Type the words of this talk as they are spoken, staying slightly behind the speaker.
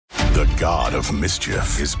The god of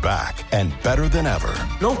mischief is back and better than ever.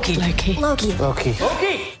 Loki.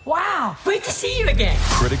 Wow, great to see you again.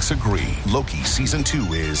 Critics agree Loki Season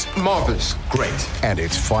 2 is marvelous. Great. And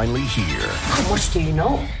it's finally here. How much do you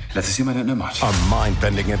know? Let's assume I don't know much. A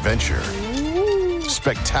mind-bending adventure.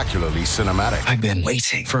 Spectacularly cinematic. I've been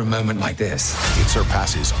waiting for a moment like this. It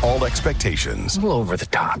surpasses all expectations. A little over the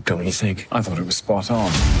top, don't you think? I thought it was spot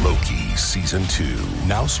on. Loki Season 2.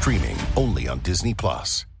 Now streaming only on Disney+.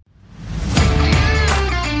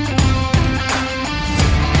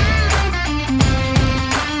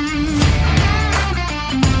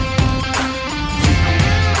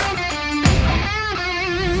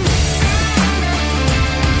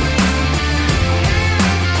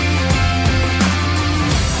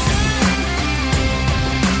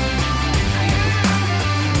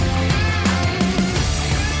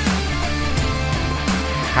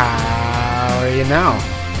 How are you now?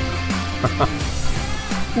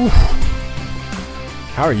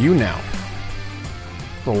 How are you now?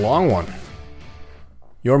 The long one.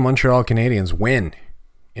 Your Montreal Canadiens win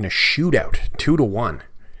in a shootout 2-1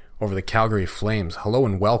 over the Calgary Flames. Hello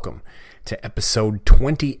and welcome to episode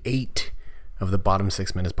 28 of the Bottom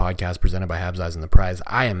 6 Minutes podcast presented by Habs Eyes on the Prize.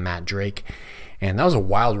 I am Matt Drake, and that was a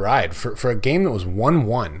wild ride for a game that was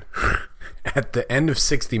 1-1 at the end of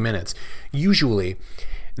 60 minutes. Usually,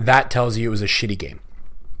 that tells you it was a shitty game.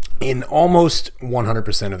 In almost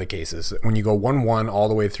 100% of the cases, when you go 1-1 all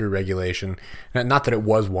the way through regulation, not that it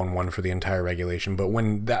was 1-1 for the entire regulation, but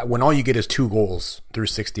when all you get is 2 goals through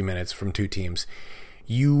 60 minutes from two teams,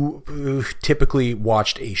 you typically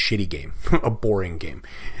watched a shitty game, a boring game.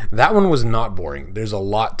 That one was not boring. There's a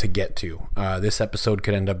lot to get to. This episode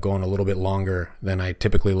could end up going a little bit longer than I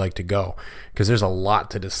typically like to go because there's a lot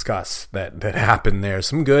to discuss that happened there.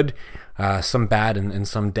 Some good, some bad, and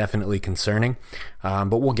some definitely concerning,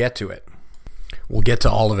 but we'll get to it. We'll get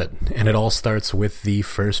to all of it, and it all starts with the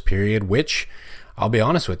first period, which, I'll be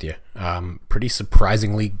honest with you, pretty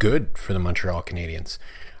surprisingly good for the Montreal Canadiens.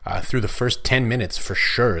 Through the first 10 minutes, for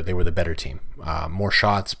sure, they were the better team. More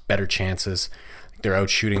shots, better chances. They're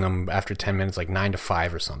out shooting them after 10 minutes like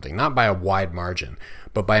 9-5 or something. Not by a wide margin,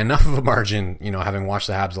 but by enough of a margin, having watched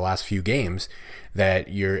the Habs the last few games, that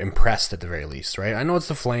you're impressed at the very least, right? I know it's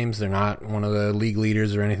the Flames. They're not one of the league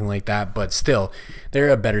leaders or anything like that, but still, they're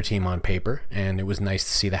a better team on paper, and it was nice to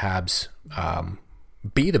see the Habs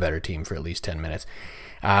be the better team for at least 10 minutes.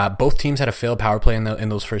 Both teams had a failed power play in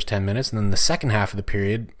those first 10 minutes, and then the second half of the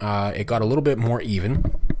period, it got a little bit more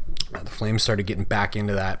even. The Flames started getting back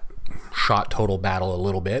into that shot total battle a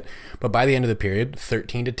little bit, but by the end of the period,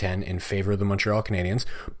 13-10 in favor of the Montreal Canadiens.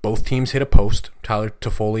 Both teams hit a post. Tyler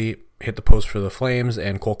Toffoli hit the post for the Flames,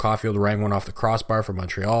 and Cole Caulfield rang one off the crossbar for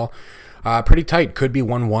Montreal. Pretty tight. Could be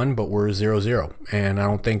 1-1, but we're 0-0, and I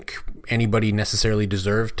don't think anybody necessarily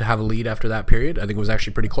deserved to have a lead after that period. I think it was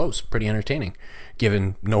actually pretty close, pretty entertaining,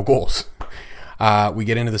 given no goals. We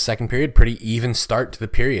get into the second period, pretty even start to the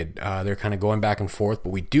period. They're kind of going back and forth,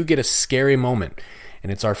 but we do get a scary moment,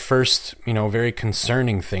 and it's our first, very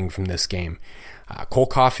concerning thing from this game. Cole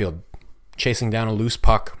Caulfield chasing down a loose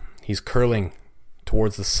puck. He's curling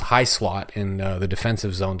towards the high slot in the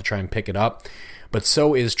defensive zone to try and pick it up. But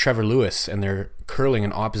so is Trevor Lewis, and they're curling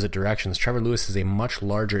in opposite directions. Trevor Lewis is a much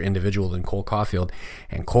larger individual than Cole Caulfield,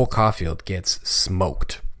 and Cole Caulfield gets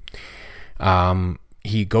smoked.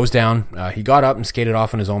 He goes down. He got up and skated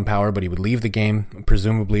off on his own power, but he would leave the game,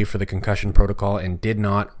 presumably for the concussion protocol, and did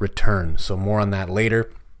not return. So more on that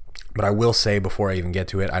later. But I will say, before I even get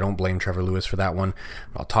to it, I don't blame Trevor Lewis for that one.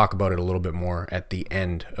 I'll talk about it a little bit more at the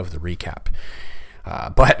end of the recap.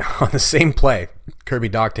 But on the same play, Kirby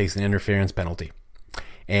Dach takes an interference penalty.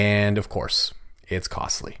 And, of course, it's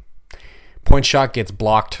costly. Point shot gets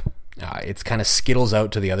blocked. It's kind of skittles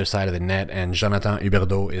out to the other side of the net, and Jonathan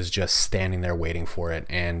Huberdeau is just standing there waiting for it.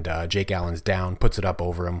 And Jake Allen's down, puts it up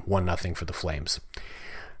over him, 1-0 for the Flames.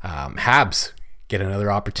 Habs get another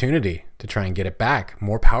opportunity to try and get it back.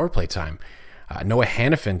 More power play time. Noah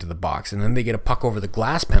Hannafin to the box, and then they get a puck over the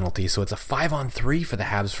glass penalty, so it's a 5-on-3 for the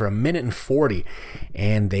Habs for 1:40,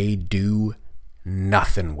 and they do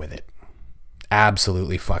nothing with it.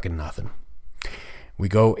 Absolutely fucking nothing. We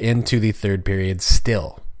go into the third period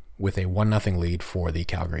still with a 1-0 lead for the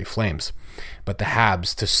Calgary Flames. But the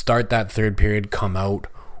Habs, to start that third period, come out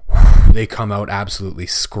absolutely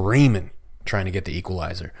screaming, trying to get the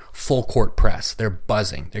equalizer. Full court press. They're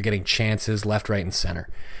buzzing. They're getting chances left, right, and center.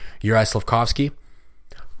 Juraj Slafkovsky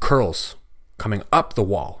curls coming up the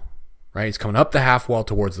wall, right? He's coming up the half wall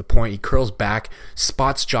towards the point. He curls back,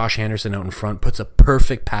 spots Josh Anderson out in front, puts a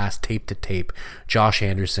perfect pass tape to tape. Josh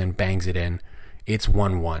Anderson bangs it in. It's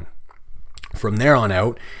 1-1. From there on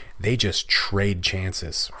out, they just trade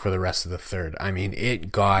chances for the rest of the third. I mean,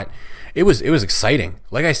 it was exciting.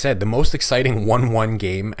 Like I said, the most exciting 1-1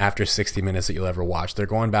 game after 60 minutes that you'll ever watch. They're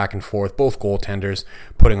going back and forth, both goaltenders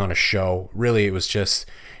putting on a show. Really, it was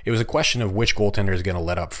a question of which goaltender is going to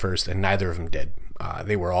let up first, and neither of them did.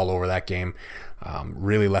 They were all over that game,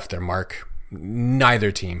 really left their mark.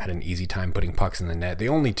 Neither team had an easy time putting pucks in the net. The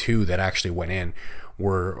only two that actually went in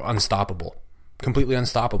were unstoppable, completely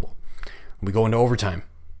unstoppable. We go into overtime.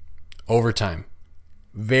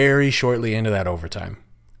 Very shortly into that overtime,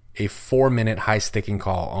 a 4-minute high sticking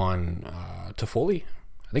call on Toffoli.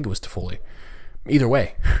 I think it was Toffoli. Either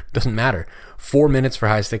way, doesn't matter. 4 minutes for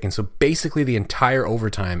high sticking. So basically the entire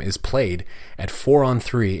overtime is played at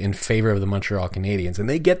 4-on-3 in favor of the Montreal Canadiens, and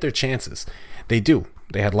they get their chances. They do.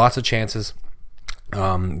 They had lots of chances.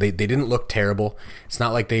 They didn't look terrible. It's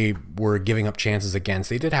not like they were giving up chances against.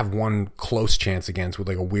 They did have one close chance against with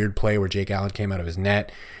like a weird play where Jake Allen came out of his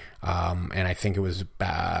net. And I think it was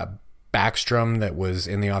Backstrom that was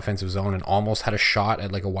in the offensive zone and almost had a shot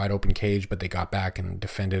at like a wide open cage, but they got back and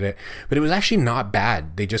defended it. But it was actually not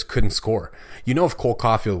bad. They just couldn't score. If Cole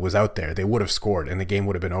Caulfield was out there, they would have scored and the game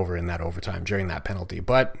would have been over in that overtime during that penalty.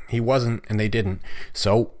 But he wasn't, and they didn't.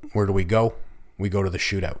 So where do we go? We go to the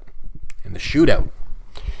shootout. In the shootout,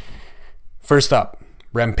 first up,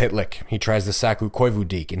 Rem Pitlick. He tries the Saku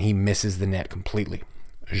Koivudik and he misses the net completely.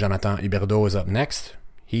 Jonathan Huberdeau is up next.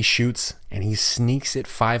 He shoots and he sneaks it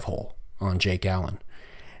 5-hole on Jake Allen.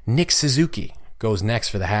 Nick Suzuki goes next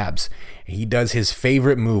for the Habs. He does his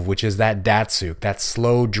favorite move, which is that Datsuk, that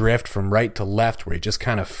slow drift from right to left where he just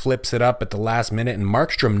kind of flips it up at the last minute. And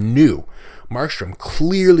Markstrom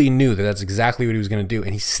clearly knew that that's exactly what he was going to do,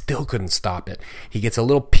 and he still couldn't stop it. He gets a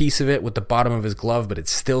little piece of it with the bottom of his glove, but it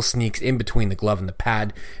still sneaks in between the glove and the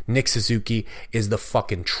pad. Nick Suzuki is the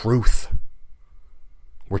fucking truth.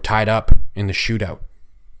 We're tied up in the shootout.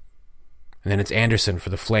 And then it's Anderson for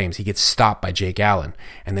the Flames. He gets stopped by Jake Allen.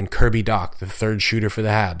 And then Kirby Dach, the third shooter for the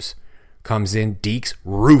Habs, comes in. Deeks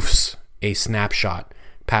roofs a snapshot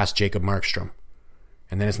past Jacob Markstrom.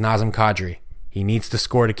 And then it's Nazem Kadri. He needs to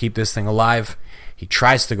score to keep this thing alive. He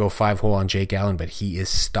tries to go 5-hole on Jake Allen, but he is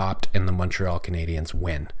stopped and the Montreal Canadiens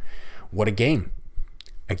win. What a game.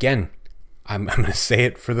 Again, I'm going to say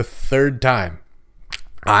it for the third time.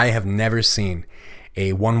 I have never seen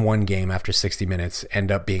a 1-1 game after 60 minutes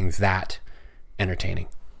end up being that entertaining.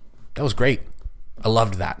 That was great. I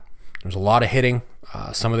loved that. There was a lot of hitting.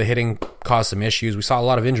 Some of the hitting caused some issues. We saw a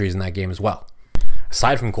lot of injuries in that game as well.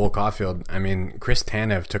 Aside from Cole Caulfield, Chris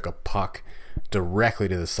Tanev took a puck directly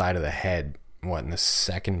to the side of the head, in the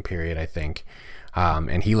second period, I think.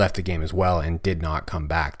 And he left the game as well and did not come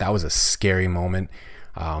back. That was a scary moment.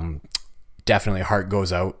 Definitely heart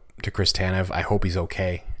goes out to Chris Tanev. I hope he's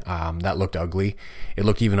okay. That looked ugly. It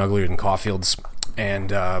looked even uglier than Caulfield's.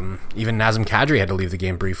 And even Nazem Kadri had to leave the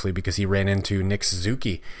game briefly because he ran into Nick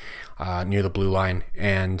Suzuki near the blue line.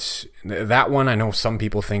 And that one, I know some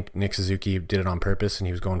people think Nick Suzuki did it on purpose and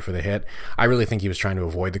he was going for the hit. I really think he was trying to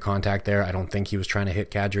avoid the contact there. I don't think he was trying to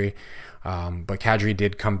hit Kadri. But Kadri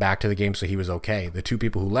did come back to the game, so he was okay. The two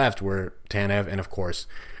people who left were Tanev and, of course,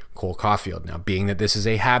 Cole Caulfield. Now, being that this is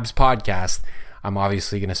a Habs podcast, I'm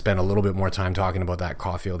obviously going to spend a little bit more time talking about that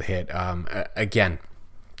Caulfield hit. Again,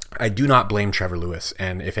 I do not blame Trevor Lewis,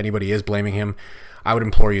 and if anybody is blaming him, I would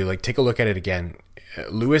implore you, take a look at it again.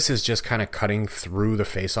 Lewis is just kind of cutting through the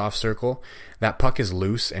face-off circle. That puck is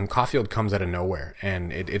loose, and Caulfield comes out of nowhere,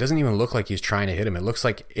 and it doesn't even look like he's trying to hit him. It looks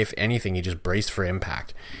like, if anything, he just braced for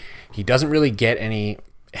impact. He doesn't really get any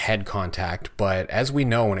head contact, but as we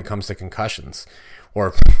know when it comes to concussions,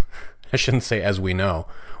 or I shouldn't say as we know.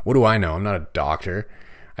 What do I know? I'm not a doctor.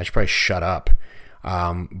 I should probably shut up.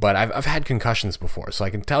 But I've had concussions before, so I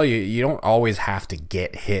can tell you, you don't always have to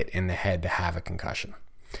get hit in the head to have a concussion.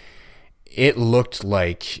 It looked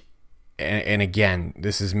like, and again,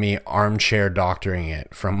 this is me armchair doctoring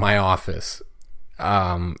it from my office.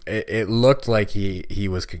 It looked like he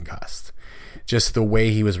was concussed. Just the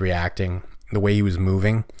way he was reacting, the way he was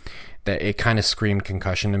moving, that it kind of screamed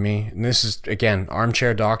concussion to me. And this is, again,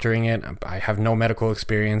 armchair doctoring it. I have no medical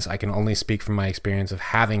experience. I can only speak from my experience of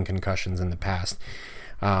having concussions in the past.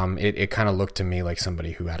 It kind of looked to me like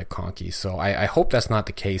somebody who had a conky. So I hope that's not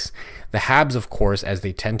the case. The Habs, of course, as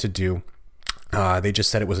they tend to do, they just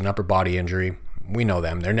said it was an upper body injury. We know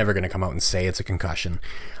them. They're never going to come out and say it's a concussion.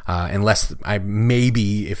 Unless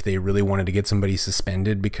maybe if they really wanted to get somebody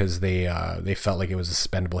suspended because they felt like it was a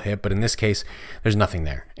suspendable hit. But in this case, there's nothing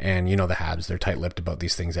there. And you know the Habs, they're tight-lipped about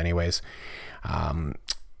these things anyways. I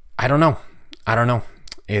don't know.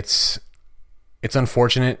 It's It's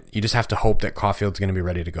unfortunate. You just have to hope that Caulfield's going to be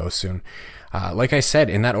ready to go soon. Like I said,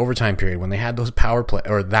 in that overtime period, when they had those power play,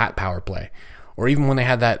 or even when they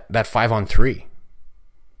had that 5-on-3,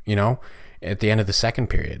 at the end of the second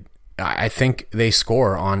period, I think they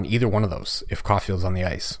score on either one of those if Caulfield's on the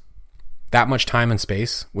ice. That much time and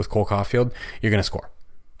space with Cole Caulfield, you're going to score.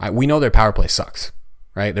 We know their power play sucks,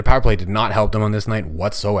 right? Their power play did not help them on this night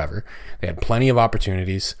whatsoever. They had plenty of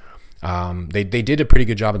opportunities. They did a pretty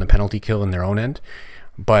good job in the penalty kill in their own end,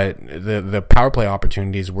 but the power play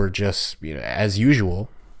opportunities were just, as usual,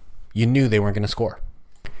 you knew they weren't going to score.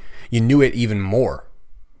 You knew it even more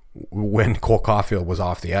when Cole Caulfield was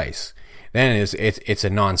off the ice. Then it's a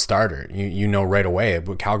non-starter. You know right away,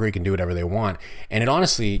 but Calgary can do whatever they want. And it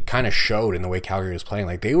honestly kind of showed in the way Calgary was playing.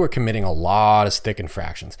 Like, they were committing a lot of stick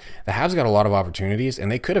infractions. The Habs got a lot of opportunities, and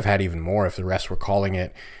they could have had even more if the refs were calling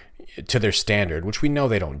it to their standard, which we know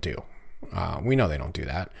they don't do. We know they don't do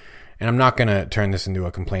that. And I'm not going to turn this into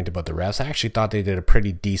a complaint about the refs. I actually thought they did a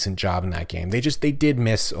pretty decent job in that game. They did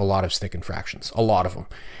miss a lot of stick infractions, a lot of them.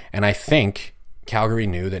 And I think Calgary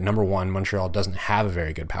knew that, number one, Montreal doesn't have a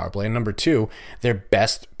very good power play. And number two, their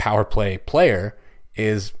best power play player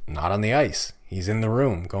is not on the ice. He's in the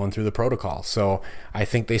room going through the protocol. So I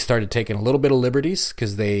think they started taking a little bit of liberties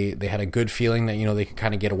because they had a good feeling that, they could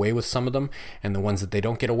kind of get away with some of them. And the ones that they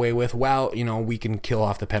don't get away with, well, we can kill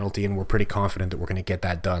off the penalty, and we're pretty confident that we're going to get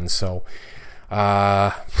that done. So,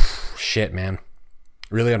 shit, man.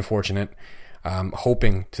 Really unfortunate.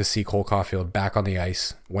 Hoping to see Cole Caulfield back on the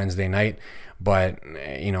ice Wednesday night. But,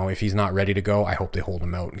 if he's not ready to go, I hope they hold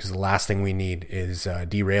him out, because the last thing we need is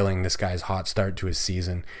derailing this guy's hot start to his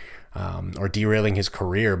season, or derailing his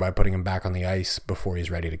career by putting him back on the ice before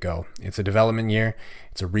he's ready to go. It's a development year.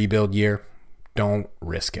 It's a rebuild year. Don't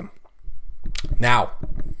risk him. Now,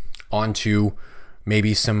 on to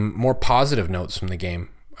maybe some more positive notes from the game.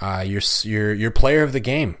 Your player of the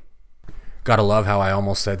game. Gotta love how I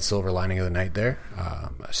almost said silver lining of the night there. I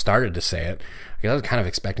started to say it. I was kind of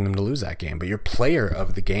expecting them to lose that game. But your player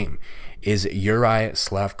of the game is Juraj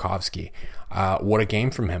Slafkovsky. What a game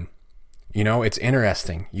from him. It's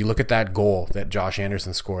interesting. You look at that goal that Josh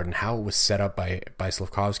Anderson scored and how it was set up by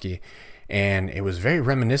Slafkovsky, and it was very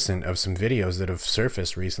reminiscent of some videos that have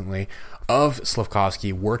surfaced recently of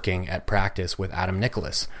Slafkovsky working at practice with Adam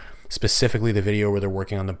Nicholas, specifically the video where they're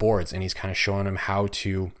working on the boards, and he's kind of showing him how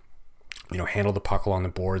to handle the puck along the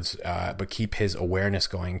boards, but keep his awareness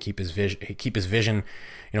going, keep his vision,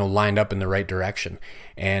 lined up in the right direction.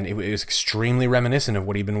 And it was extremely reminiscent of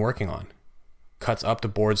what he'd been working on. Cuts up the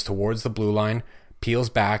boards towards the blue line, peels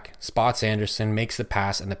back, spots Anderson, makes the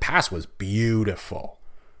pass, and the pass was beautiful.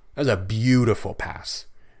 That was a beautiful pass.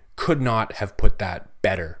 Could not have put that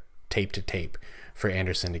better tape to tape for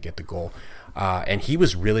Anderson to get the goal. And he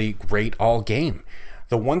was really great all game.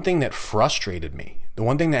 The one thing that frustrated me, the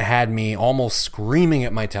one thing that had me almost screaming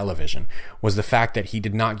at my television, was the fact that he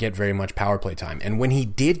did not get very much power play time. And when he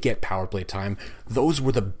did get power play time, those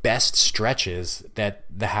were the best stretches that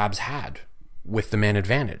the Habs had with the man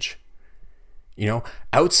advantage.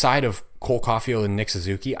 Outside of Cole Caulfield and Nick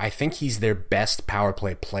Suzuki, I think he's their best power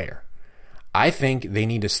play player. I think they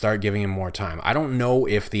need to start giving him more time. I don't know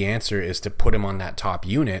if the answer is to put him on that top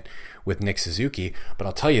unit with Nick Suzuki, but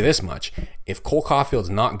I'll tell you this much. If Cole Caulfield's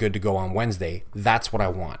not good to go on Wednesday, that's what I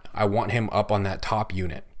want. I want him up on that top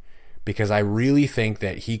unit, because I really think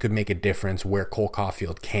that he could make a difference where Cole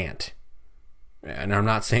Caulfield can't. And I'm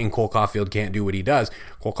not saying Cole Caulfield can't do what he does.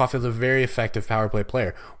 Cole Caulfield's a very effective power play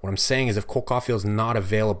player. What I'm saying is, if Cole Caulfield's not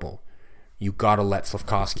available, you got to let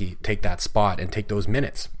Slafkovsky take that spot and take those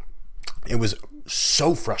minutes. It was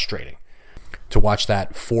so frustrating to watch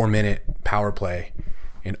that 4-minute power play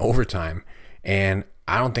in overtime, and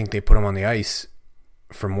I don't think they put him on the ice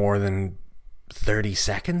for more than 30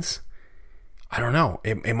 seconds. I don't know.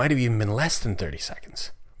 It might have even been less than 30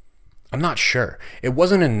 seconds. I'm not sure. It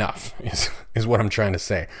wasn't enough, is what I'm trying to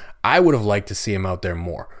say. I would have liked to see him out there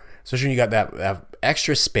more, especially when you got that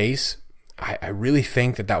extra space. I really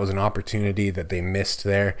think that was an opportunity that they missed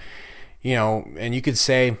there. And you could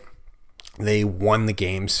say they won the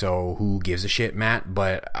game, so who gives a shit, Matt?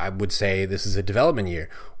 But I would say this is a development year.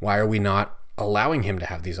 Why are we not allowing him to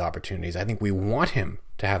have these opportunities? I think we want him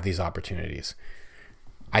to have these opportunities.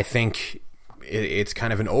 I think it's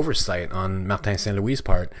kind of an oversight on Martin St. Louis'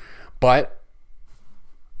 part, but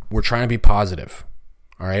we're trying to be positive.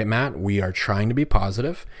 All right, Matt? We are trying to be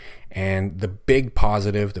positive, and the big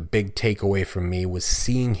positive, the big takeaway from me was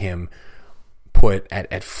seeing him put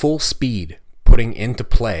at full speed, putting into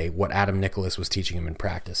play what Adam Nicholas was teaching him in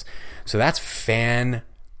practice. So that's fantastic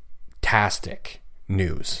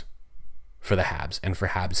news for the Habs and for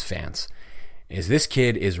Habs fans. Is this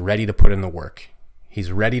kid is ready to put in the work.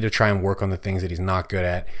 He's ready to try and work on the things that he's not good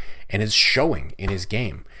at, and it's showing in his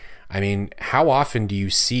game. I mean, how often do you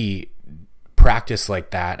see practice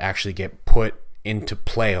like that actually get put into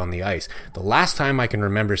play on the ice? The last time I can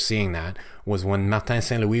remember seeing that was when Martin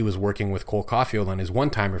St. Louis was working with Cole Caulfield on his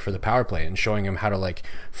one-timer for the power play and showing him how to like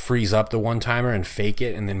freeze up the one-timer and fake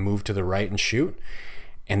it and then move to the right and shoot.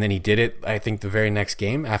 And then he did it, I think, the very next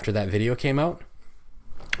game after that video came out.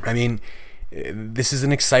 I mean, this is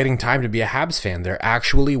an exciting time to be a Habs fan. They're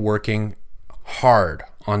actually working hard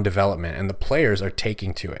on development, and the players are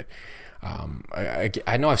taking to it.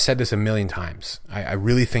 I know I've said this a million times. I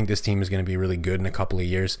really think this team is going to be really good in a couple of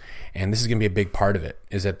years, and this is going to be a big part of it,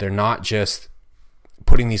 is that they're not just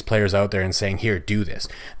putting these players out there and saying, here, do this.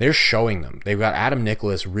 They're showing them. They've got Adam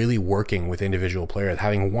Nicholas really working with individual players,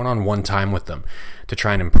 having one-on-one time with them to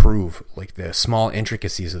try and improve like the small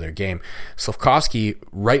intricacies of their game. Slafkovsky,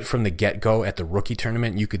 right from the get-go at the rookie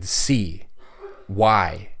tournament, you could see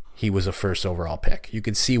why he was a first overall pick. You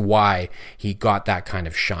could see why he got that kind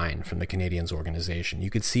of shine from the Canadiens organization. You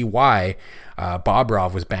could see why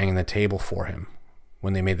Bobrov was banging the table for him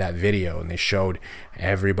when they made that video and they showed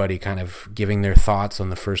everybody kind of giving their thoughts on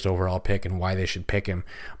the first overall pick and why they should pick him.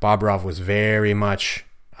 Bobrov was very much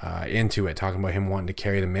into it, talking about him wanting to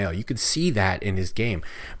carry the mail. You could see that in his game,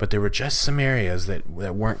 but there were just some areas that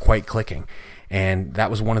weren't quite clicking. And that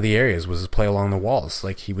was one of the areas, was his play along the walls.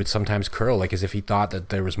 Like, he would sometimes curl, like as if he thought that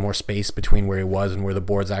there was more space between where he was and where the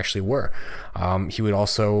boards actually were. He would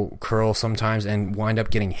also curl sometimes and wind up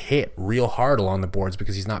getting hit real hard along the boards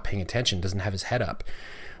because he's not paying attention, doesn't have his head up.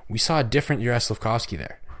 We saw a different Juraj Slafkovsky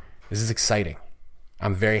there. This is exciting.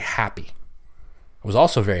 I'm very happy. I was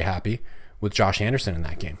also very happy with Josh Anderson in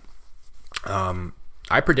that game.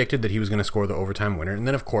 I predicted that he was going to score the overtime winner, and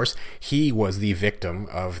then of course he was the victim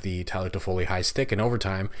of the Tyler Toffoli high stick in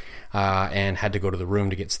overtime and had to go to the room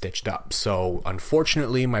to get stitched up. So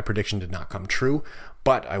unfortunately my prediction did not come true,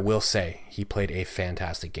 but I will say he played a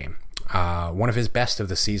fantastic game. One of his best of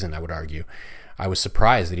the season, I would argue. I was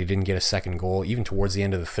surprised that he didn't get a second goal even towards the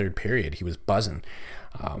end of the third period. He was buzzing.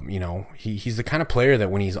 He's the kind of player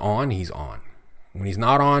that when he's on, he's on. When he's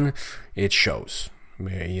not on, it shows.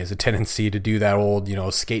 He has a tendency to do that old,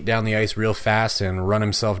 skate down the ice real fast and run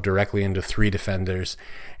himself directly into three defenders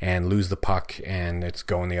and lose the puck, and it's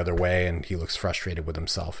going the other way, and he looks frustrated with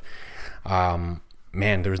himself. Man,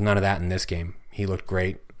 there was none of that in this game. He looked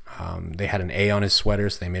great. They had an A on his sweater,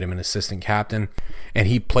 so they made him an assistant captain, and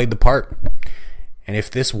he played the part. And if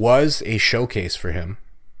this was a showcase for him,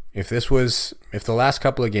 if the last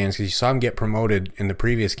couple of games, because you saw him get promoted in the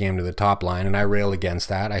previous game to the top line, and I railed against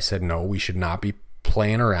that. I said, no, we should not be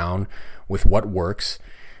playing around with what works.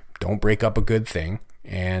 Don't break up a good thing.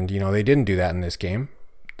 And they didn't do that in this game.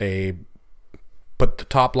 They put the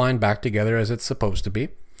top line back together as it's supposed to be.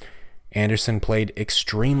 Anderson played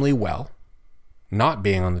extremely well, not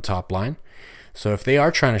being on the top line. So if they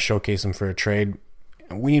are trying to showcase him for a trade,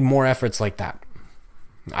 we need more efforts like that.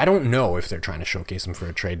 I don't know if they're trying to showcase him for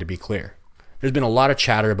a trade, to be clear. There's been a lot of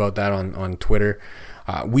chatter about that on Twitter.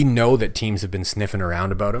 We know that teams have been sniffing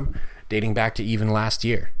around about him, dating back to even last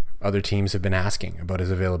year. Other teams have been asking about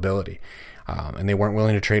his availability, and they weren't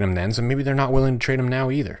willing to trade him then, so maybe they're not willing to trade him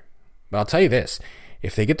now either. But I'll tell you this,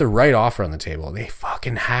 if they get the right offer on the table, they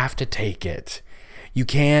fucking have to take it. You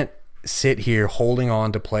can't sit here holding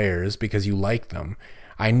on to players because you like them.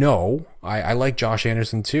 I know, I like Josh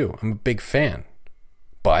Anderson too. I'm a big fan.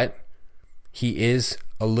 But he is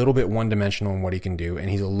a little bit one-dimensional in what he can do, and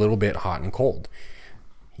he's a little bit hot and cold.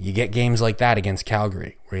 You get games like that against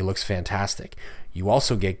Calgary, where he looks fantastic. You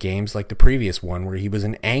also get games like the previous one, where he was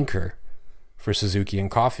an anchor for Suzuki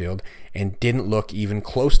and Caulfield and didn't look even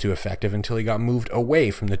close to effective until he got moved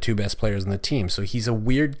away from the two best players on the team. So he's a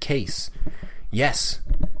weird case. Yes,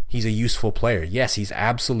 he's a useful player. Yes, he's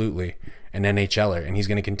absolutely an NHLer, and he's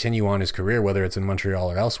going to continue on his career, whether it's in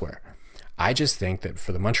Montreal or elsewhere. I just think that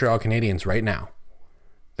for the Montreal Canadiens right now,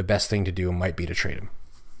 the best thing to do might be to trade him.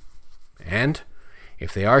 And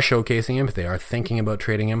if they are showcasing him, if they are thinking about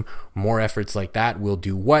trading him, more efforts like that will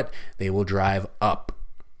do what? They will drive up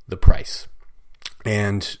the price.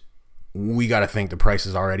 And we got to think the price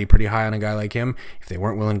is already pretty high on a guy like him. If they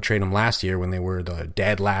weren't willing to trade him last year when they were the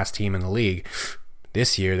dead last team in the league,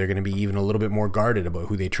 this year they're going to be even a little bit more guarded about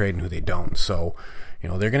who they trade and who they don't. So,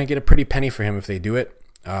 they're going to get a pretty penny for him if they do it.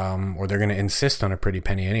 Or they're going to insist on a pretty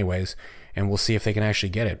penny anyways, and we'll see if they can actually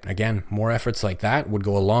get it. Again, more efforts like that would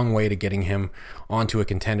go a long way to getting him onto a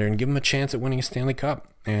contender and give him a chance at winning a Stanley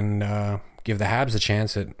Cup, and give the Habs a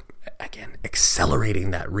chance at, again,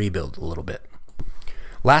 accelerating that rebuild a little bit.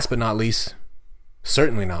 Last but not least,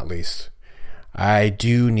 certainly not least, I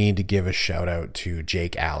do need to give a shout out to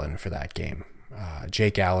Jake Allen for that game.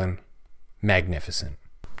 Jake Allen, magnificent.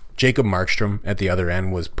 Jacob Markstrom at the other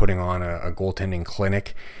end was putting on a goaltending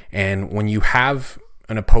clinic. And when you have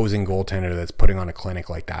an opposing goaltender that's putting on a clinic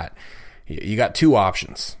like that, you got two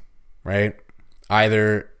options, right?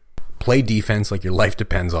 Either play defense like your life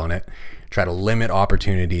depends on it, try to limit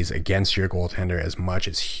opportunities against your goaltender as much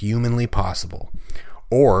as humanly possible,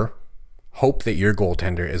 or hope that your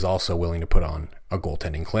goaltender is also willing to put on a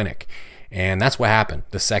goaltending clinic. And that's what happened.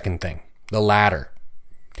 The second thing, the latter.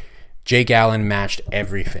 Jake Allen matched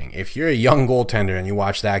everything. If you're a young goaltender and you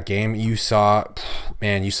watch that game, you saw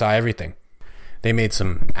everything. They made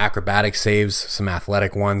some acrobatic saves, some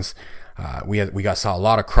athletic ones. We saw a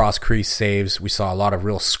lot of cross crease saves. We saw a lot of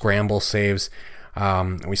real scramble saves.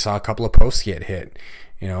 We saw a couple of posts get hit.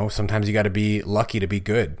 You know, sometimes you got to be lucky to be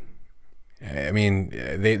good. I mean,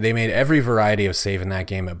 they made every variety of save in that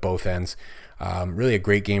game at both ends. Really a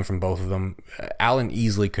great game from both of them. Allen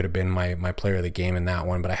easily could have been my player of the game in that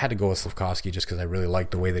one, but I had to go with Slafkovsky just because I really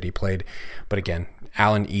liked the way that he played. But again,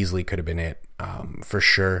 Allen easily could have been it for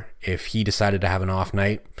sure. If he decided to have an off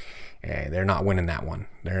night, they're not winning that one.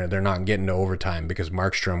 They're not getting to overtime because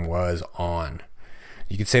Markstrom was on.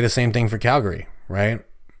 You could say the same thing for Calgary, right?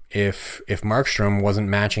 If Markstrom wasn't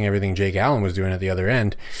matching everything Jake Allen was doing at the other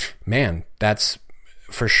end, man, that's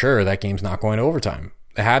for sure that game's not going to overtime.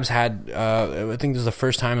 The Habs had, I think this is the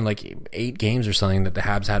first time in like 8 games or something that the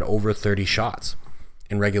Habs had over 30 shots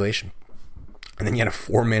in regulation. And then you had a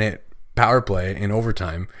 4-minute power play in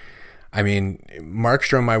overtime. I mean,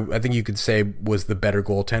 Markstrom, I think you could say, was the better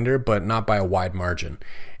goaltender, but not by a wide margin.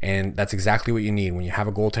 And that's exactly what you need. When you have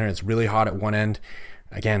a goaltender that's really hot at one end,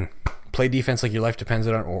 again, play defense like your life depends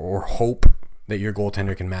on it, or hope that your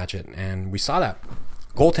goaltender can match it. And we saw that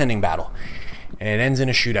goaltending battle. And it ends in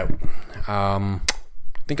a shootout.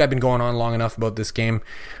 I think I've been going on long enough about this game.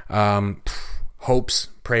 Hopes,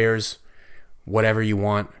 prayers, whatever you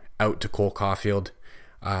want, out to Cole Caulfield.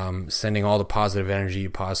 Sending all the positive energy you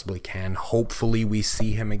possibly can. Hopefully we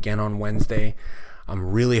see him again on Wednesday.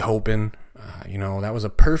 I'm really hoping. That was a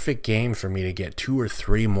perfect game for me to get 2 or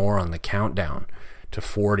 3 more on the countdown to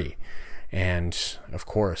 40. And, of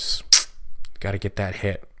course, got to get that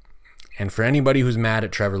hit. And for anybody who's mad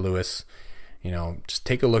at Trevor Lewis, just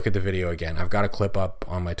take a look at the video again. I've got a clip up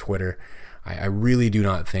on my Twitter. I really do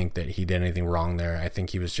not think that he did anything wrong there. I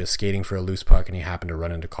think he was just skating for a loose puck and he happened to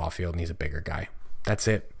run into Caulfield, and he's a bigger guy. That's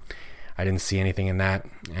it. I didn't see anything in that.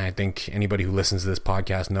 And I think anybody who listens to this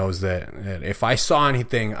podcast knows that if I saw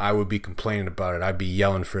anything, I would be complaining about it. I'd be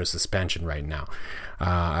yelling for a suspension right now.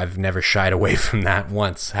 I've never shied away from that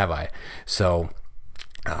once, have I? So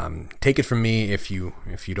take it from me. If you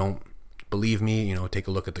don't believe me, take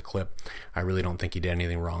a look at the clip. I really don't think he did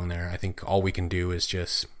anything wrong there. I think all we can do is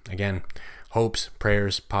just, again, hopes,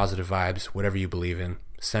 prayers, positive vibes, whatever you believe in.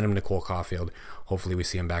 Send him to Cole Caulfield. Hopefully we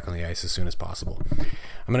see him back on the ice as soon as possible.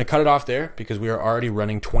 I'm going to cut it off there because we are already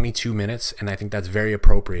running 22 minutes, and I think that's very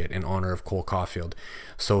appropriate in honor of Cole Caulfield.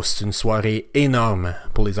 So c'est une soirée énorme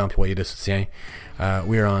pour les employés de soutien.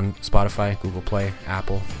 We are on Spotify, Google Play,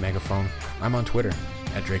 Apple, Megaphone. I'm on Twitter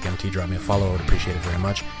at DrakeMT. Drop me a follow. I would appreciate it very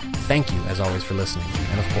much. Thank you, as always, for listening.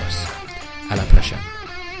 And of course, à la prochaine.